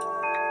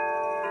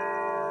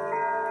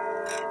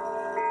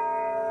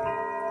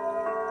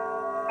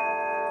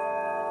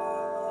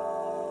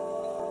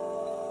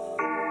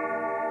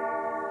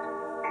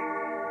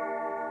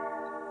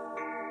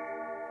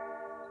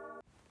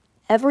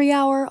Every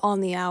hour on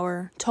the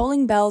hour,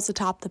 tolling bells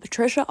atop the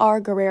Patricia R.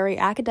 Guerreri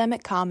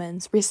Academic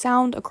Commons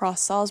resound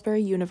across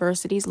Salisbury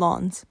University's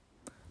lawns.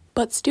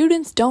 But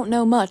students don't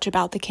know much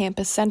about the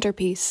campus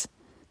centerpiece.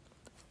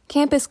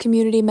 Campus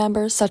community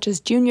members such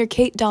as junior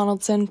Kate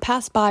Donaldson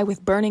pass by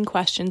with burning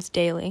questions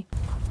daily.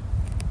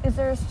 Is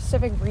there a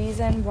specific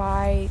reason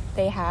why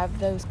they have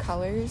those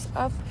colors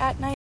up at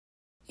night?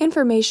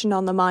 Information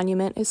on the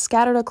monument is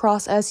scattered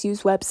across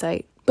SU's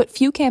website, but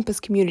few campus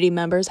community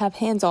members have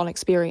hands-on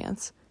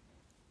experience.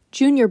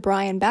 Junior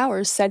Brian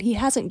Bowers said he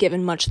hasn't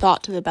given much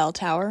thought to the bell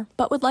tower,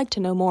 but would like to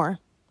know more.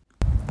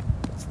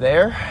 It's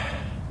there.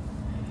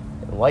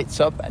 It lights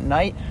up at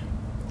night.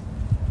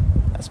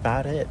 That's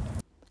about it.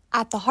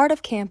 At the heart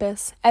of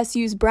campus,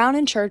 SU's Brown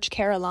and Church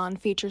Carillon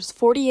features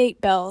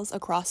 48 bells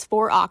across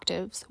 4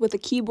 octaves with a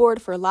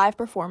keyboard for live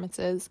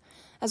performances,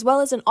 as well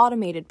as an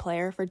automated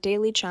player for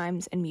daily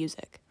chimes and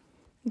music.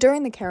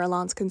 During the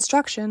Carillon's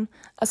construction,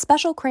 a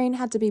special crane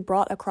had to be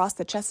brought across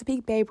the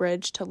Chesapeake Bay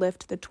Bridge to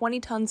lift the 20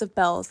 tons of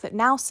bells that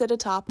now sit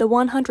atop the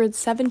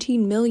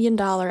 $117 million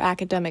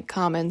academic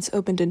commons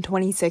opened in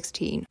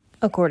 2016,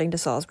 according to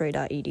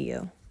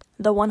Salisbury.edu.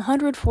 The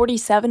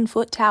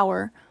 147-foot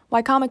tower,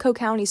 Wicomico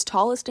County's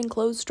tallest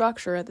enclosed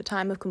structure at the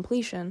time of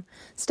completion,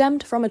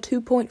 stemmed from a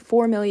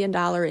 $2.4 million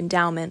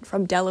endowment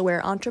from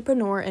Delaware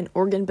entrepreneur and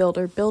organ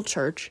builder Bill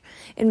Church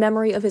in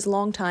memory of his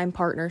longtime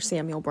partner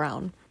Samuel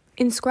Brown.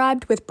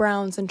 Inscribed with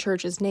Brown's and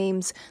Church's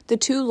names, the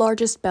 2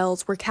 largest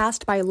bells were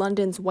cast by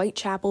London's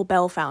Whitechapel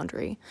Bell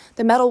Foundry,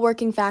 the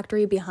metalworking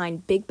factory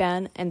behind Big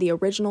Ben and the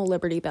original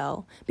Liberty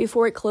Bell,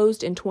 before it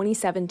closed in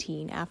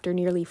 2017 after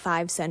nearly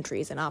 5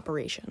 centuries in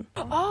operation.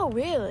 Oh,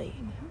 really?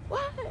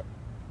 What?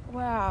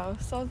 Wow,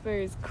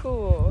 Salisbury is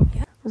cool.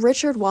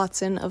 Richard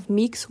Watson of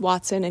Meeks,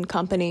 Watson and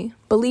Company,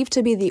 believed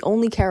to be the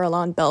only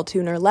carillon bell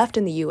tuner left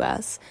in the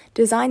U.S.,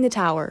 designed the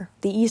tower,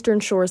 the Eastern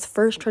Shore's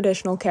first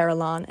traditional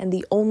carillon and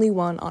the only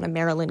one on a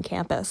Maryland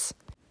campus.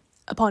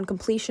 Upon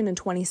completion in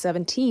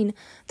 2017,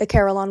 the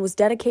carillon was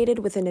dedicated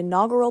with an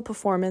inaugural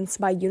performance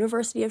by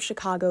University of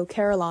Chicago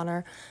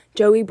carillonner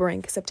Joey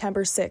Brink,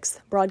 September 6th,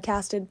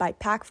 broadcasted by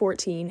PAC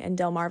 14 and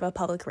Delmarva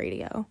Public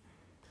Radio.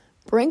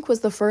 Brink was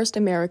the first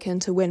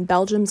American to win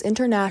Belgium's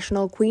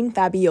International Queen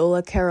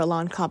Fabiola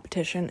Carillon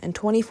competition in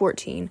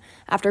 2014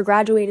 after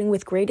graduating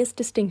with greatest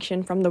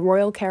distinction from the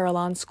Royal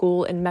Carillon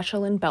School in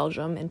Mechelen,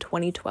 Belgium in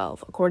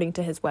 2012, according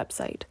to his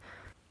website.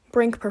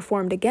 Brink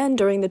performed again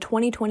during the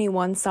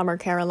 2021 Summer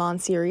Carillon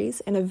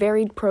series in a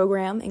varied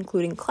program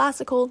including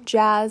classical,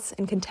 jazz,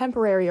 and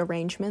contemporary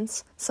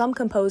arrangements, some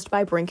composed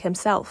by Brink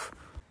himself.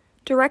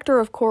 Director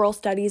of Choral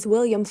Studies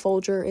William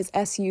Folger is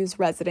SU's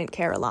resident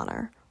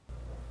carillonner.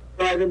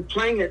 I've been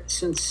playing it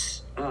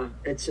since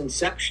its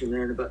inception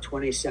there in about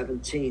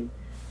 2017,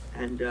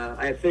 and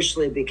I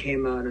officially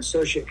became an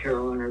associate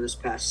carillonner this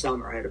past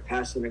summer. I had to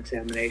pass an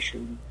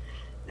examination,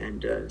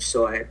 and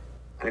so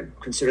I'm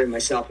considering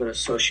myself an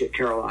associate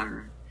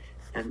carillonner,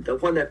 and the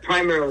one that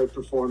primarily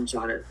performs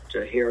on it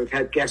here. We've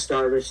had guest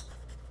artists,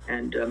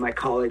 and my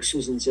colleague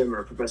Susan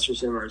Zimmer, Professor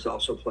Zimmer, has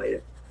also played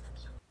it.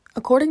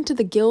 According to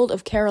the Guild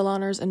of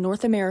Carillonneurs in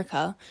North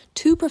America,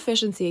 2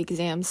 proficiency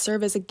exams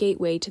serve as a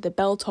gateway to the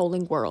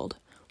bell-tolling world,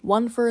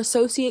 one for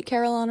associate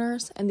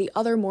carillonneurs and the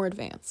other more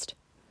advanced.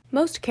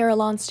 Most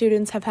carillon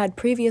students have had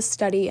previous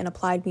study in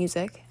applied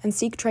music and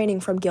seek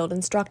training from Guild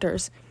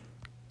instructors.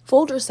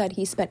 Folger said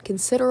he spent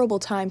considerable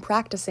time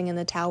practicing in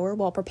the tower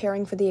while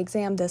preparing for the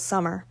exam this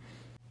summer.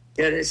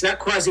 Yeah, it's not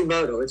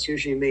Quasimodo, it's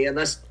usually me,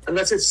 unless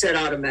it's set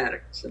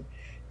automatic. So,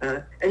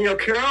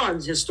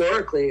 carillons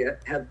historically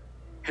have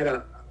had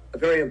a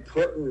very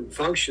important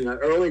function. In the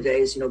early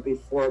days,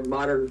 before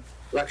modern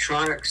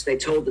electronics, they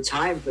told the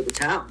time for the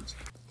towns.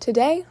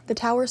 Today, the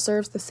tower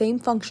serves the same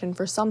function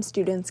for some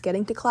students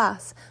getting to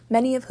class,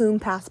 many of whom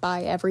pass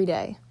by every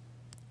day.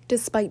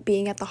 Despite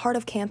being at the heart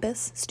of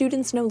campus,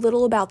 students know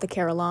little about the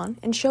carillon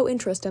and show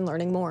interest in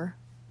learning more.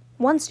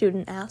 One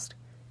student asked,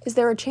 "Is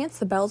there a chance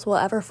the bells will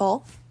ever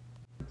fall?"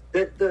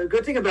 The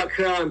good thing about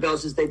carillon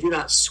bells is they do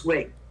not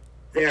swing.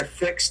 They are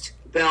fixed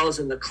bells,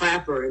 and the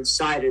clapper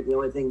inside are the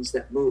only things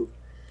that move.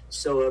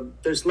 So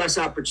there's less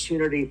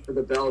opportunity for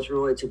the bells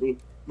really to be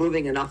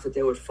moving enough that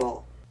they would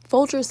fall.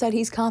 Folger said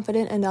he's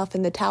confident enough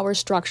in the tower's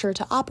structure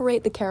to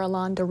operate the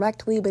carillon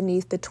directly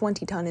beneath the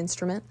 20-ton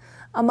instrument,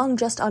 among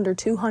just under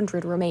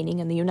 200 remaining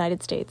in the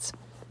United States.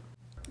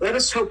 Let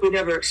us hope we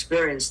never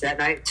experience that.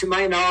 And to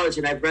my knowledge,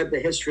 and I've read the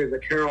history of the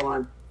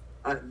carillon,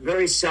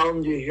 very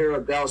seldom do you hear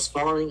of bells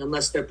falling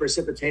unless they're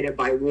precipitated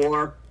by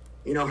war,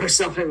 or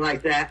something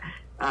like that.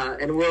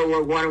 In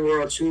World War I and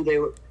World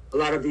II, a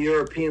lot of the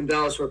European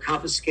bells were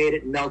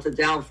confiscated and melted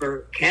down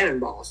for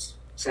cannonballs,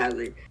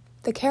 sadly.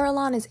 The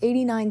carillon is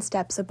 89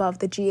 steps above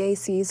the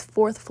GAC's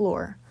 4th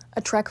floor,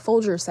 a trek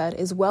Folger said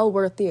is well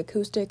worth the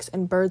acoustics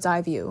and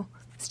bird's-eye view.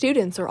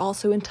 Students are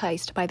also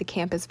enticed by the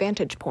campus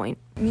vantage point.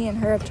 Me and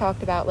her have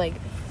talked about,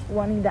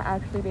 wanting to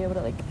actually be able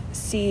to,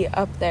 see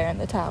up there in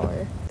the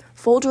tower.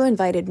 Folger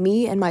invited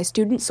me and my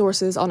student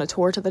sources on a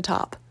tour to the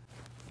top.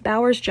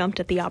 Bowers jumped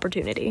at the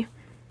opportunity.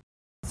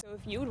 So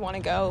if you would want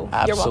to go,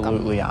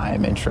 Absolutely, you're welcome. I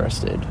am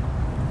interested.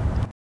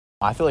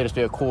 I feel like it'd just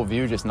be a cool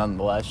view just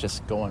nonetheless,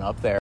 just going up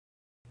there.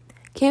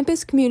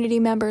 Campus community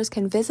members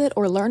can visit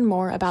or learn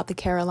more about the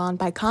Carillon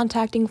by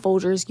contacting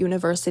Folgers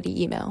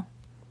University email.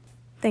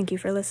 Thank you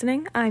for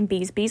listening. I'm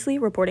Bees Beasley,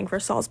 reporting for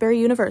Salisbury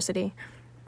University.